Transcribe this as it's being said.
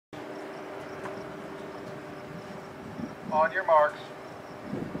On your marks.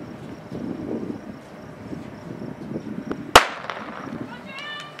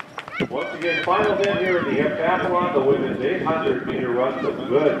 Once again, final event here at the Heptathlon, the women's 800-meter run. Some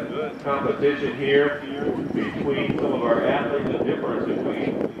good competition here between some of our athletes. The difference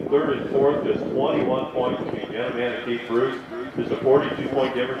between third and fourth, just 21 points between Jenna Mann and Kate Bruce. Just a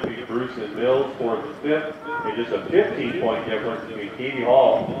 42-point difference between Bruce and Mills, fourth and fifth, and just a 15-point difference between Katie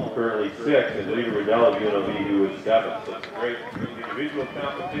Hall, currently sixth, and Rita Riddell of UNLV, who is seventh. So it's a great individual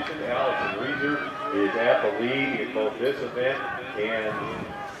competition. Allison Reeser is at the lead in both this event and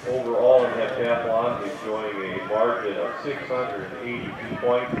overall in Heptathlon, enjoying a margin of 682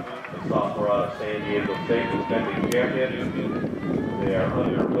 points. The sophomore out of San Diego State, defending champion. They are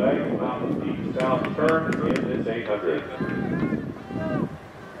underway, top of the south turn in this 800.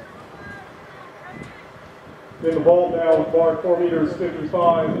 In the vault now with bar 4 meters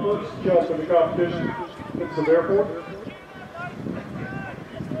 55. First jump in the competition. It's the airport.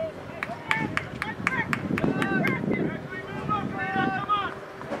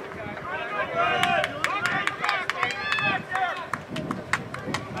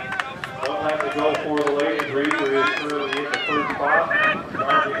 Go for the ladies. Reeser is currently in the first spot.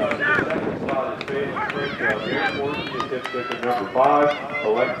 Starting up in the second spot is Bailey Spring down the airport. She is hit sticker number 5.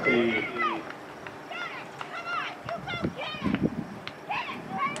 Alexi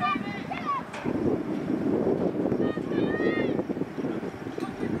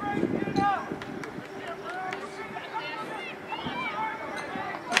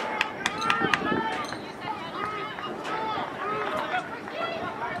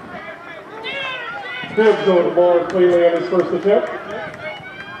Tibbs going to Morris cleanly on his first attempt.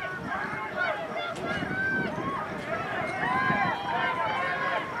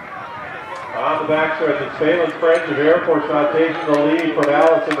 on the backstretch, it's Phelan French of Air Force now taking the lead from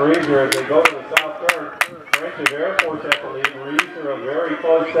Allison Reeser as they go to the south turn. French of Air Force at the lead, Reeser a very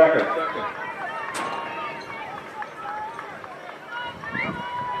close second.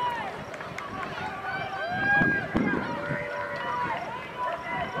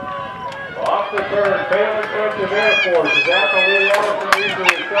 Off the turn, Phelan French of Air Force is at the lead. Allison Reeser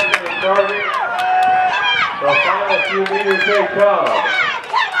is second and starting. The final few meters they come.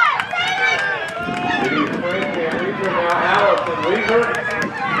 It is French and Reeser, now Allison Reeser.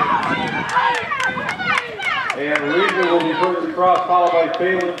 And Reeser will be first across, followed by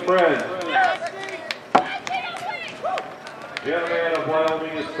Phelan French. Jenna Mann of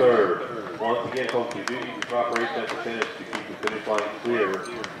Wyoming is third. Once again, folks, you do need to drop race at the finish to keep the finish line clear,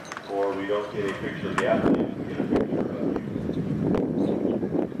 or we don't get a picture of the athlete. We get a picture of you.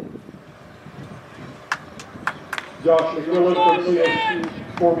 Josh McMillan from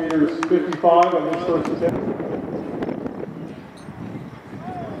CSU 4 meters 55 on his first attempt.